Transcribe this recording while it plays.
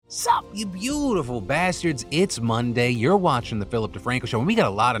Sup, you beautiful bastards? It's Monday. You're watching the Philip DeFranco Show, and we got a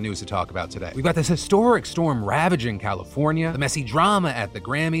lot of news to talk about today. We've got this historic storm ravaging California, the messy drama at the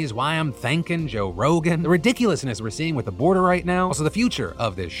Grammys, why I'm thanking Joe Rogan, the ridiculousness we're seeing with the border right now, also the future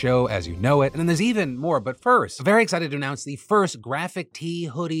of this show as you know it, and then there's even more. But first, I'm very excited to announce the first graphic tee,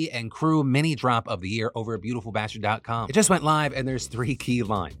 hoodie, and crew mini drop of the year over at beautifulbastard.com. It just went live, and there's 3 key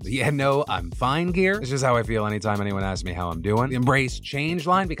lines. Yeah, no, I'm fine gear. It's just how I feel anytime anyone asks me how I'm doing. The embrace change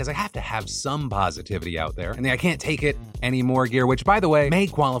line, because I have to have some positivity out there. And the I can't take it anymore gear, which by the way, may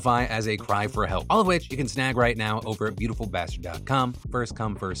qualify as a cry for help. All of which you can snag right now over at beautifulbastard.com. First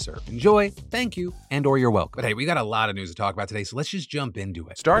come, first serve. Enjoy, thank you, and or you're welcome. But hey, we got a lot of news to talk about today, so let's just jump into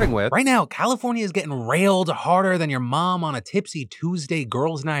it. Starting with, right now, California is getting railed harder than your mom on a tipsy Tuesday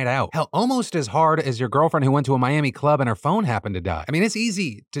girls' night out. Hell, almost as hard as your girlfriend who went to a Miami club and her phone happened to die. I mean, it's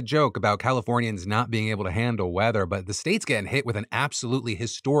easy to joke about Californians not being able to handle weather, but the state's getting hit with an absolutely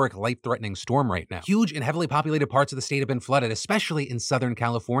historic life-threatening storm right now. Huge and heavily populated parts of the state have been flooded, especially in Southern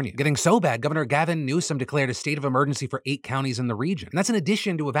California. Getting so bad, Governor Gavin Newsom declared a state of emergency for 8 counties in the region. And that's in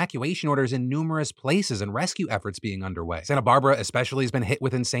addition to evacuation orders in numerous places and rescue efforts being underway. Santa Barbara especially has been hit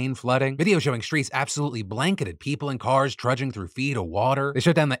with insane flooding. Video showing streets absolutely blanketed, people and cars trudging through feet of water. They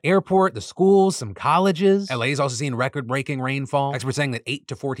shut down the airport, the schools, some colleges. LA's also seen record-breaking rainfall. Experts saying that 8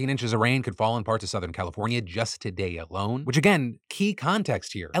 to 14 inches of rain could fall in parts of Southern California just today alone. Which again, key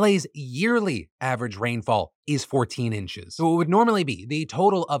context here. LA's yearly average rainfall is 14 inches. So it would normally be the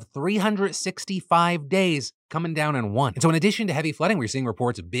total of 365 days coming down in one. And so in addition to heavy flooding, we're seeing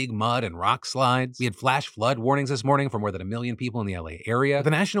reports of big mud and rock slides. We had flash flood warnings this morning for more than 1 million people in the LA area. With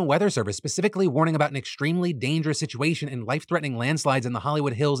the National Weather Service specifically warning about an extremely dangerous situation and life-threatening landslides in the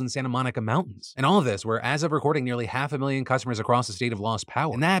Hollywood Hills and Santa Monica Mountains. And all of this, where as of recording, nearly 500,000 customers across the state have lost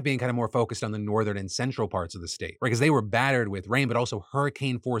power. And that being kind of more focused on the northern and central parts of the state, right? Because they were battered with rain, but also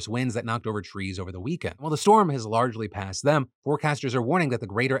hurricane-force winds that knocked over trees over the weekend. While the storm has largely passed them, forecasters are warning that the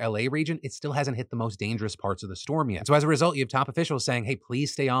greater LA region, it still hasn't hit the most dangerous parts of the storm yet. So as a result, you have top officials saying, hey,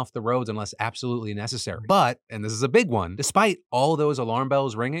 please stay off the roads unless absolutely necessary. But, and this is a big one, despite all those alarm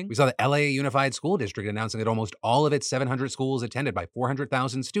bells ringing, we saw the LA Unified School District announcing that almost all of its 700 schools attended by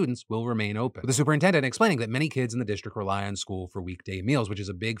 400,000 students will remain open. With the superintendent explaining that many kids in the district rely on school for weekday meals, which is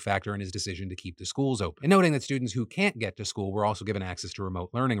a big factor in his decision to keep the schools open. And noting that students who can't get to school were also given access to remote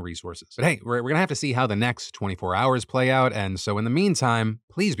learning resources. But hey, we're gonna have to see how the next 24 hours play out, and so in the meantime,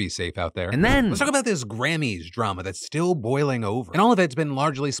 please be safe out there. And then, let's talk about this Grammys drama that's still boiling over. And all of it's been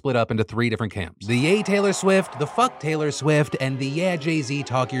largely split up into 3 different camps. The Yay Taylor Swift, the Fuck Taylor Swift, and the Yeah Jay-Z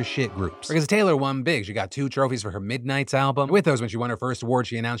Talk Your Shit groups. Because Taylor won big. She got 2 trophies for her Midnights album. With those, when she won her first award,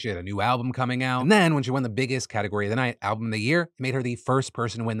 she announced she had a new album coming out. And then, when she won the biggest category of the night, Album of the Year, it made her the first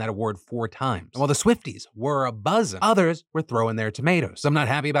person to win that award 4 times. And while the Swifties were a buzzin', others were throwing their tomatoes. Some not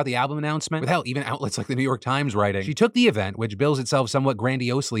happy about the album announcement, with hell, even outlets like the New York Times writing, she took the event, which bills itself somewhat grandiosely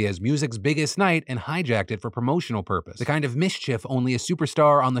as music's biggest night, and hijacked it for promotional purpose. The kind of mischief only a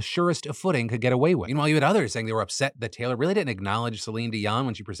superstar on the surest of footing could get away with. Meanwhile, you had others saying they were upset that Taylor really didn't acknowledge Celine Dion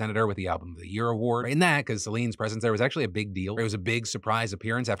when she presented her with the Album of the Year award. In that, because Celine's presence there was actually a big deal. It was a big surprise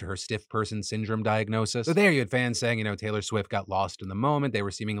appearance after her stiff person syndrome diagnosis. So there you had fans saying, Taylor Swift got lost in the moment. They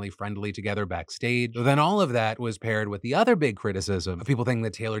were seemingly friendly together backstage. So then all of that was paired with the other big criticism of people thinking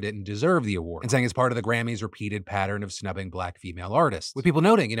that Taylor didn't deserve the award, and saying it's part of the Grammys' repeated pattern of snubbing Black female artists. With people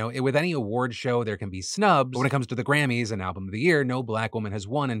noting, with any award show, there can be snubs, but when it comes to the Grammys and Album of the Year, no Black woman has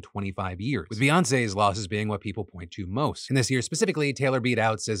won in 25 years, with Beyonce's losses being what people point to most. And this year specifically, Taylor beat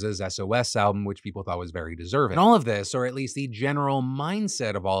out SZA's SOS album, which people thought was very deserving. And all of this, or at least the general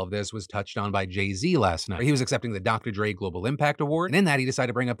mindset of all of this, was touched on by Jay-Z last night, where he was accepting the Dr. Dre Global Impact Award, and in that he decided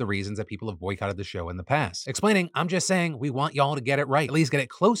to bring up the reasons that people have boycotted the show in the past, explaining, I'm just saying, we want y'all to get it right, at least get it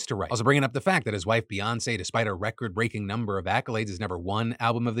close to right. Also bringing up the fact that his wife Beyonce, despite a record-breaking number of accolades, has never won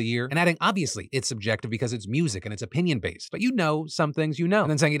Album of the Year, and adding, obviously, it's subjective because it's music and it's opinion-based, but some things you know. And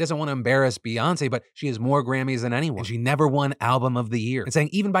then saying he doesn't want to embarrass Beyonce, but she has more Grammys than anyone, and she never won Album of the Year. And saying,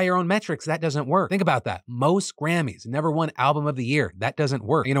 even by your own metrics, that doesn't work. Think about that. Most Grammys, never won Album of the Year. That doesn't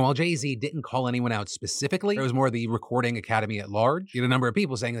work. While Jay-Z didn't call anyone out specifically, it was more the Recording Academy at large. You had a number of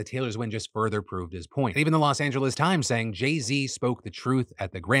people saying that Taylor's win just further proved his point. And even the Los Angeles Times saying Jay-Z spoke the truth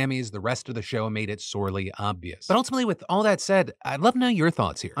at the Grammys. The rest of the show made it sort sorely obvious. But ultimately, with all that said, I'd love to know your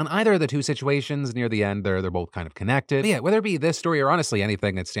thoughts here. On either of the two situations near the end, they're both kind of connected. But yeah, whether it be this story or honestly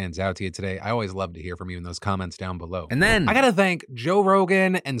anything that stands out to you today, I always love to hear from you in those comments down below. And then I gotta thank Joe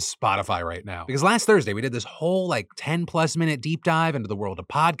Rogan and Spotify right now. Because last Thursday, we did this whole 10+ minute deep dive into the world of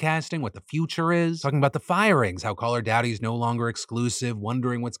podcasting, what the future is, talking about the firings, how Call Her Daddy's no longer exclusive,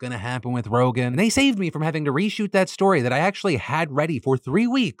 wondering what's gonna happen with Rogan. And they saved me from having to reshoot that story that I actually had ready for 3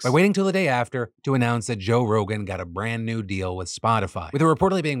 weeks by waiting till the day after to announce that Joe Rogan got a brand new deal with Spotify, with it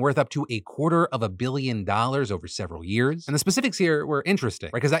reportedly being worth up to $250 million over several years. And the specifics here were interesting,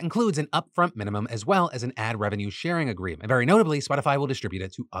 right? Because that includes an upfront minimum as well as an ad revenue sharing agreement. And very notably, Spotify will distribute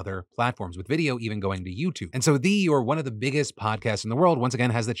it to other platforms, with video even going to YouTube. And so one of the biggest podcasts in the world, once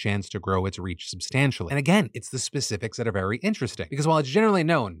again has the chance to grow its reach substantially. And again, it's the specifics that are very interesting, because while it's generally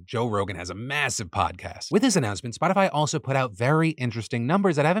known Joe Rogan has a massive podcast, with this announcement, Spotify also put out very interesting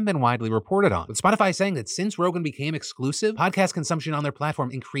numbers that haven't been widely reported on, with Spotify saying that since Rogan became exclusive, podcast consumption on their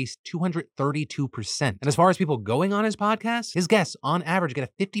platform increased 232%. And as far as people going on his podcast, his guests on average get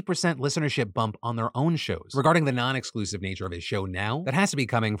a 50% listenership bump on their own shows. Regarding the non-exclusive nature of his show now, that has to be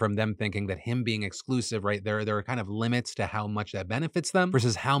coming from them thinking that him being exclusive, right, there are kind of limits to how much that benefits them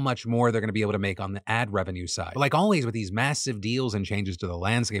versus how much more they're going to be able to make on the ad revenue side. But like always with these massive deals and changes to the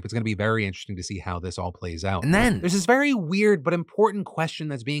landscape, it's going to be very interesting to see how this all plays out. And then there's this very weird but important question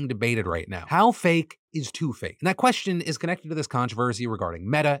that's being debated right now. How fake is too fake? And that question is connected to this controversy regarding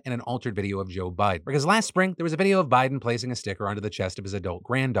Meta and an altered video of Joe Biden. Because last spring, there was a video of Biden placing a sticker onto the chest of his adult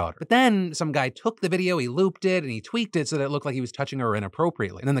granddaughter. But then some guy took the video, he looped it, and he tweaked it so that it looked like he was touching her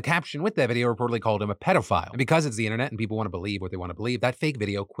inappropriately. And then the caption with that video reportedly called him a pedophile. And because it's the internet and people want to believe what they want to believe, that fake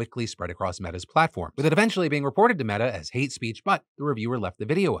video quickly spread across Meta's platform, with it eventually being reported to Meta as hate speech, but the reviewer left the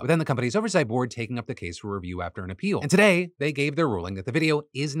video up. But then the company's oversight board taking up the case for review after an appeal. And today, they gave their ruling that the video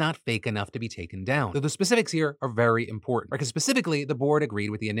is not fake enough to be taken down. Though the specifics here are very important, because specifically, the board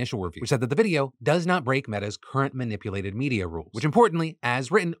agreed with the initial review, which said that the video does not break Meta's current manipulated media rules, which importantly, as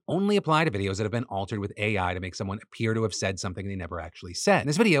written, only apply to videos that have been altered with AI to make someone appear to have said something they never actually said. And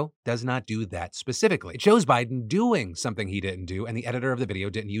this video does not do that specifically. It shows Biden doing something he didn't do, and the editor of the video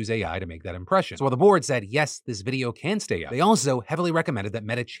didn't use AI to make that impression. So while the board said, yes, this video can stay up, they also heavily recommended that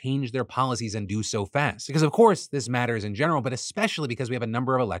Meta change their policies and do so fast. Because of course, this matters in general, but especially because we have a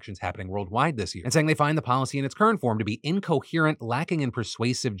number of elections happening worldwide this year, and saying they find the policy in its current form to be incoherent, lacking in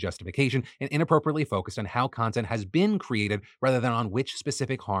persuasive justification, and inappropriately focused on how content has been created rather than on which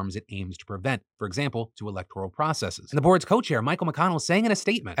specific harms it aims to prevent, for example, to electoral processes. And the board's co-chair, Michael McConnell, saying in a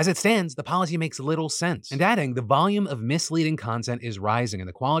statement, as it stands, the policy makes little sense, and adding, the volume of misleading content is rising and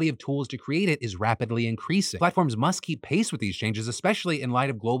the quality of tools to create it is rapidly increasing. Platforms must keep pace with these changes, especially in light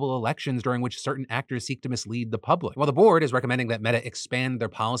of global elections during which certain actors seek to mislead the public. While the board is recommending that Meta expand their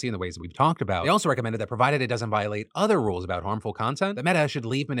policy in the ways that we've talked about, they also recommended that provided it doesn't violate other rules about harmful content, that Meta should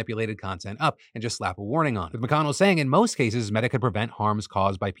leave manipulated content up and just slap a warning on it. With McConnell saying in most cases, Meta could prevent harms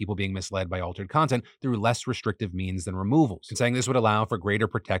caused by people being misled by altered content through less restrictive means than removals, and saying this would allow for greater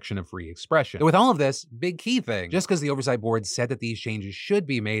protection of free expression. But with all of this, big key thing, just because the oversight board said that these changes should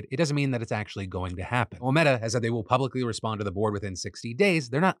be made, it doesn't mean that it's actually going to happen. While Meta has said they will publicly respond to the board within 60 days,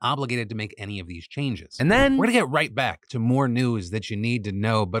 they're not obligated to make any of these changes. And then we're gonna get right back to more news that you need to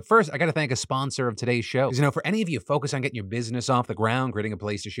know. But first, I gotta thank a sponsor of today's show. Because for any of you focused on getting your business off the ground, creating a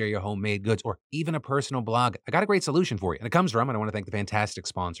place to share your homemade goods, or even a personal blog, I got a great solution for you. And it comes from, and I want to thank the fantastic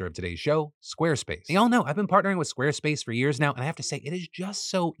sponsor of today's show, Squarespace. And y'all know I've been partnering with Squarespace for years now, and I have to say, it is just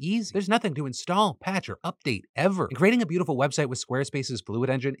so easy. There's nothing to install, patch, or update ever. And creating a beautiful website with Squarespace's Fluid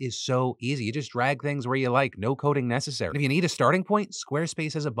Engine is so easy. You just drag things where you like, no coding necessary. And if you need a starting point,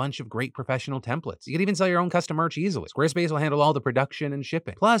 Squarespace has a bunch of great professional templates. You can even sell your own custom merch easily. Squarespace will handle all the production and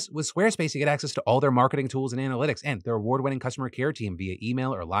shipping. Plus, with Squarespace, you get access to all their marketing tools and analytics, and their award-winning customer care team via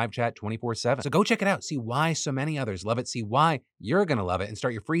email or live chat 24/7. So go check it out. See why so many others love it. See why you're going to love it, and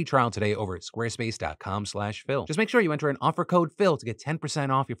start your free trial today over at squarespace.com/Phil. Just make sure you enter an offer code Phil to get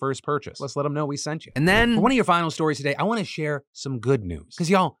 10% off your first purchase. Let's let them know we sent you. And then for one of your final stories today, I want to share some good news. Because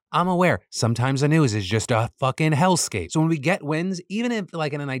y'all, I'm aware sometimes the news is just a fucking hellscape. So when we get wins, even if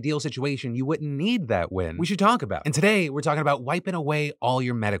like in an ideal situation, you wouldn't need that win, we should talk about. And today we're talking about wiping away all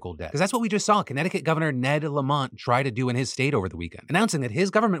your medical debt. Because that's what we just saw Connecticut Governor Ned Lamont try to do in his state over the weekend, announcing that his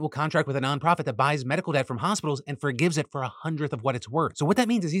government will contract with a nonprofit that buys medical debt from hospitals and forgives it for 1/100 of what it's worth. So what that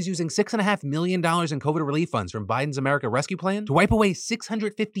means is he's using $6.5 million in COVID relief funds from Biden's America Rescue Plan to wipe away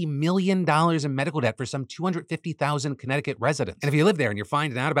 $650 million in medical debt for some 250,000 Connecticut residents. And if you live there and you're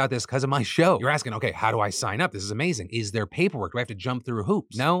finding out about this because of my show, you're asking, okay, how do I sign up? This is amazing. Is there paperwork? Do I have to jump through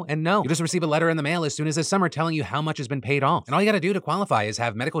hoops? No and no. You just receive a letter in the mail as soon as this summer telling you how much has been paid off. And all you got to do to qualify is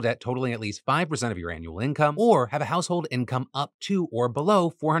have medical debt totaling at least 75% of your annual income, or have a household income up to or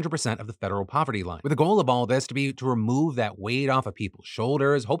below 400% of the federal poverty line. With the goal of all this to be to remove that weight off of people's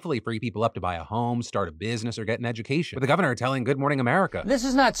shoulders, hopefully free people up to buy a home, start a business, or get an education. With the governor telling Good Morning America, this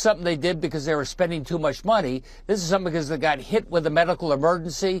is not something they did because they were spending too much money. This is something because they got hit with a medical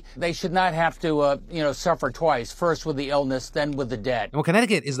emergency. They should not have to, suffer twice, first with the illness, then with the debt. And while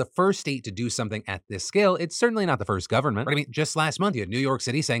Connecticut is the first state to do something at this scale, it's certainly not the first government. But I mean, just last month, you had New York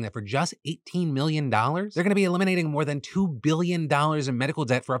City saying that for just $18 million, they're going to be eliminating more than $2 billion in medical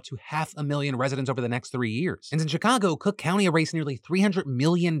debt for up to 500,000 residents over the next 3 years. And in Chicago, Cook County erased nearly $300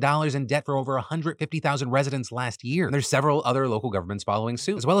 million in debt for over 150,000 residents last year. And there's several other local governments following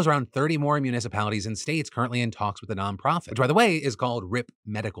suit, as well as around 30 more municipalities and states currently in talks with a nonprofit, which, by the way, is called RIP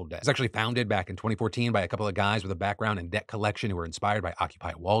Medical Debt. It's actually founded back in 2014 by a couple of guys with a background in debt collection who were inspired by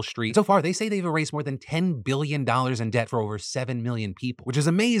Occupy Wall Street. So far, they say they've erased more than $10 billion in debt for over 7 million people, which is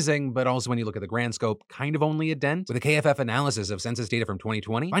amazing, but also when you look at the grand scope, kind of only a dent. With a KFF analysis of census data from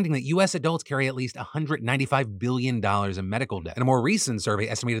 2020, finding that U.S. adults carry at least $195 billion in medical debt. And a more recent survey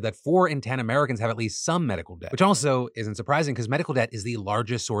estimated that 4 in 10 Americans have at least some medical debt, which also isn't surprising because medical debt is the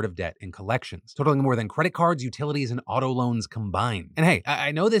largest sort of debt in collections, totaling more than credit cards, utilities, and auto loans combined. And hey,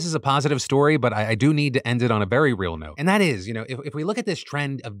 I know this is a positive story, but I do need to end it on a very real note. And that is, if we look at this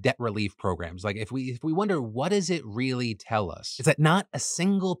trend of debt relief programs, like if we wonder what does it really tell us, it's that not a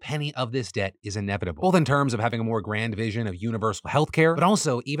single penny of this debt is inevitable, both in terms of having a more grand vision of universal healthcare, but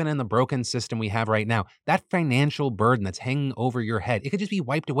also even in the broken system we have right now, that financial burden that's hanging over your head, it could just be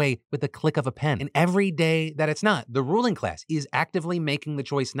wiped away with the click of a pen. And every day that it's not, the ruling class is actively making the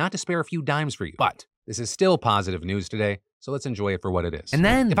choice not to spare a few dimes for you. But this is still positive news today, so let's enjoy it for what it is. And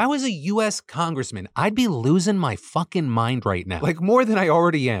then, if I was a U.S. congressman, I'd be losing my fucking mind right now. Like, more than I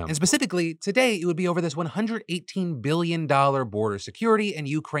already am. And specifically, today, it would be over this $118 billion border security and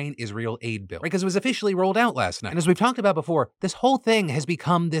Ukraine-Israel aid bill, right? Because it was officially rolled out last night. And as we've talked about before, this whole thing has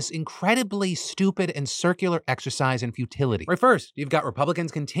become this incredibly stupid and circular exercise in futility. Right, first, you've got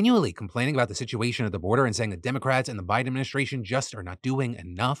Republicans continually complaining about the situation at the border and saying that Democrats and the Biden administration just are not doing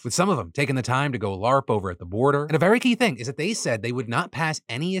enough, with some of them taking the time to go LARP over at the border. And a very key thing is that they said they would not pass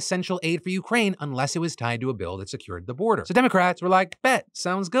any essential aid for Ukraine unless it was tied to a bill that secured the border. So Democrats were like, bet,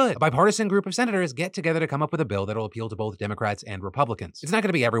 sounds good. A bipartisan group of senators get together to come up with a bill that will appeal to both Democrats and Republicans. It's not going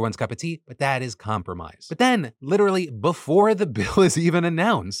to be everyone's cup of tea, but that is compromise. But then, literally before the bill is even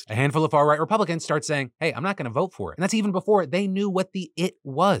announced, a handful of far-right Republicans start saying, hey, I'm not going to vote for it. And that's even before they knew what the it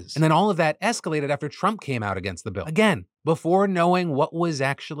was. And then all of that escalated after Trump came out against the bill. Again, before knowing what was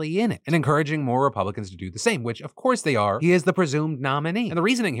actually in it, and encouraging more Republicans to do the same, which of course they are. He is the presumed nominee. And the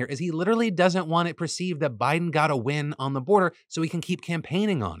reasoning here is he literally doesn't want it perceived that Biden got a win on the border so he can keep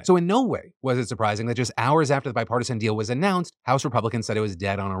campaigning on it. So in no way was it surprising that just hours after the bipartisan deal was announced, House Republicans said it was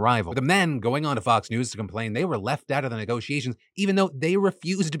dead on arrival, with them then going on to Fox News to complain they were left out of the negotiations, even though they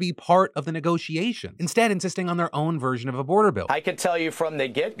refused to be part of the negotiation, instead insisting on their own version of a border bill. I could tell you from the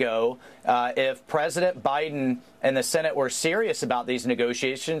get-go, if President Biden and the Senate were serious about these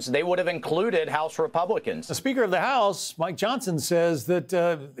negotiations, they would have included House Republicans. The Speaker of the House, Mike Johnson, says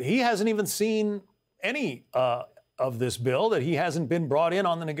that he hasn't even seen any of this bill, that he hasn't been brought in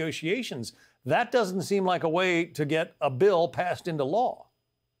on the negotiations. That doesn't seem like a way to get a bill passed into law.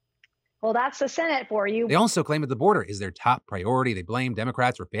 Well, that's the Senate for you. They also claim that the border is their top priority. They blame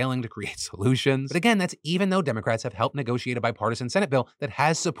Democrats for failing to create solutions. But again, that's even though Democrats have helped negotiate a bipartisan Senate bill that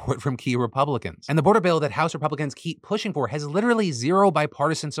has support from key Republicans. And the border bill that House Republicans keep pushing for has literally zero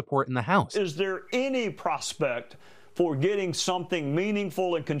bipartisan support in the House. Is there any prospect for getting something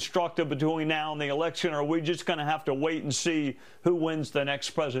meaningful and constructive between now and the election, or are we just going to have to wait and see who wins the next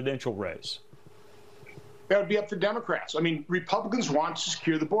presidential race? That would be up to Democrats. I mean, Republicans want to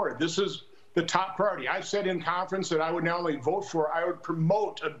secure the border. This is the top priority. I've said in conference that I would not only vote for, I would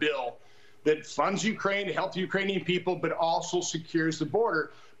promote a bill that funds Ukraine to help the Ukrainian people, but also secures the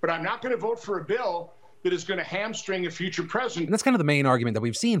border. But I'm not going to vote for a bill that is going to hamstring a future president. And that's kind of the main argument that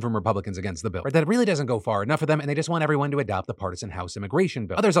we've seen from Republicans against the bill, right? That it really doesn't go far enough for them, and they just want everyone to adopt the partisan House immigration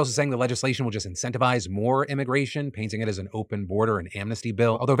bill. Others also saying the legislation will just incentivize more immigration, painting it as an open border and amnesty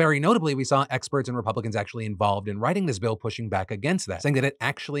bill. Although very notably, we saw experts and Republicans actually involved in writing this bill pushing back against that, saying that it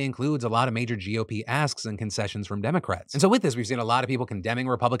actually includes a lot of major GOP asks and concessions from Democrats. And so with this, we've seen a lot of people condemning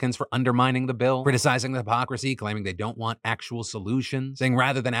Republicans for undermining the bill, criticizing the hypocrisy, claiming they don't want actual solutions, saying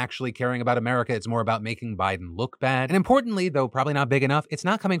rather than actually caring about America, it's more about making Biden look bad. And importantly, though probably not big enough, it's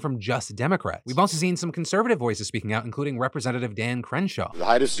not coming from just Democrats. We've also seen some conservative voices speaking out, including Representative Dan Crenshaw. The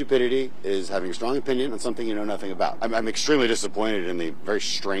height of stupidity is having a strong opinion on something you know nothing about. I'm extremely disappointed in the very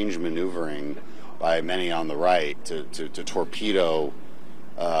strange maneuvering by many on the right to torpedo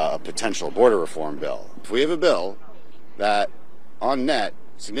a potential border reform bill. If we have a bill that, on net,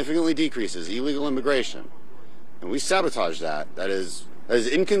 significantly decreases illegal immigration, and we sabotage that, that is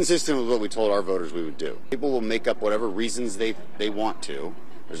inconsistent with what we told our voters we would do. People will make up whatever reasons they want to.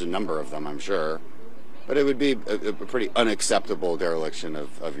 There's a number of them, I'm sure. But it would be a pretty unacceptable dereliction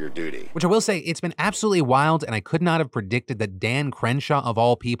of your duty. Which I will say, it's been absolutely wild, and I could not have predicted that Dan Crenshaw, of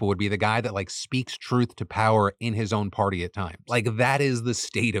all people, would be the guy that, speaks truth to power in his own party at times. That is the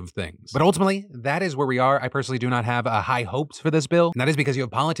state of things. But ultimately, that is where we are. I personally do not have high hopes for this bill, and that is because you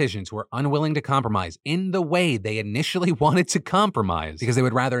have politicians who are unwilling to compromise in the way they initially wanted to compromise, because they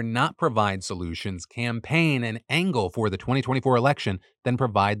would rather not provide solutions, campaign, and angle for the 2024 election than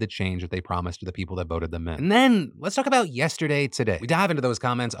provide the change that they promised to the people that voted them in. And then let's talk about yesterday today. We dive into those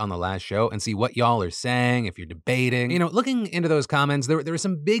comments on the last show and see what y'all are saying, if you're debating. Looking into those comments, there were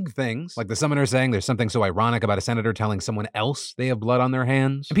some big things, like the summoner saying there's something so ironic about a senator telling someone else they have blood on their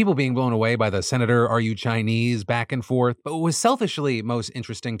hands, and people being blown away by the "Senator, are you Chinese?" back and forth. But what was selfishly most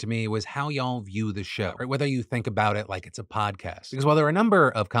interesting to me was how y'all view the show, right? Whether you think about it like it's a podcast. Because while there are a number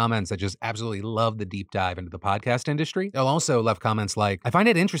of comments that just absolutely love the deep dive into the podcast industry, they'll also left comments like, I find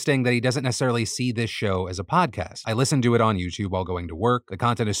it interesting that he doesn't necessarily see this show as a podcast. I listened to it on YouTube while going to work. The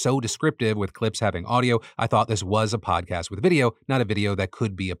content is so descriptive with clips having audio. I thought this was a podcast with video, not a video that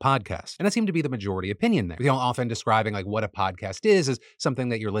could be a podcast. And that seemed to be the majority opinion there. Often describing what a podcast is as something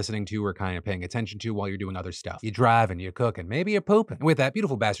that you're listening to or kind of paying attention to while you're doing other stuff. You drive and you cook and maybe you're pooping. And with that,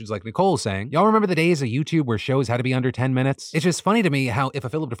 beautiful bastards like Nicole saying, y'all remember the days of YouTube where shows had to be under 10 minutes? It's just funny to me how if a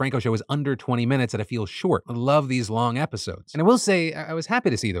Philip DeFranco show is under 20 minutes, that it feels short. I love these long episodes. And I will say, I was happy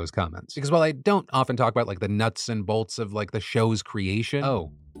to see those comments, because while I don't often talk about the nuts and bolts of the show's creation.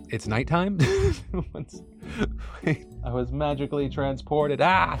 Oh, it's nighttime? Wait, I was magically transported.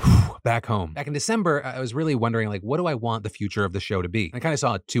 Back home. Back in December, I was really wondering, what do I want the future of the show to be? And I kind of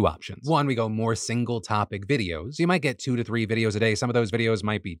saw two options. One, we go more single topic videos. You might get 2 to 3 videos a day. Some of those videos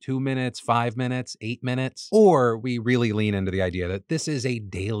might be 2 minutes, 5 minutes, 8 minutes. Or we really lean into the idea that this is a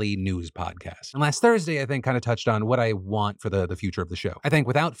daily news podcast. And last Thursday, I think, kind of touched on what I want for the future of the show. I think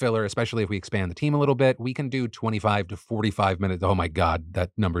without filler, especially if we expand the team a little bit, we can do 25 to 45 minutes. Oh my God,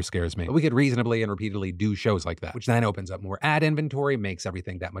 that number scares me. But we could reasonably and repeatedly do shows like that, which then opens up more ad inventory, makes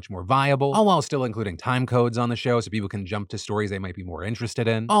everything that much more viable, all while still including time codes on the show so people can jump to stories they might be more interested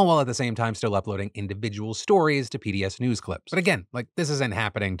in, all while at the same time still uploading individual stories to PDS news clips. But again, this isn't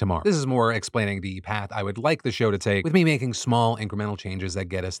happening tomorrow. This is more explaining the path I would like the show to take, with me making small incremental changes that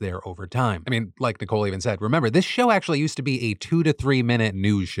get us there over time. I mean, like Nicole even said, remember, this show actually used to be a 2 to 3 minute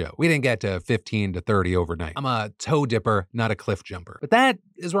news show. We didn't get to 15 to 30 overnight. I'm a toe dipper, not a cliff jumper. But that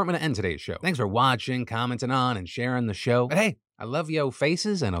is where I'm going to end today's show. Thanks for watching, commenting on, and sharing the show. But hey, I love yo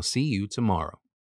faces, and I'll see you tomorrow.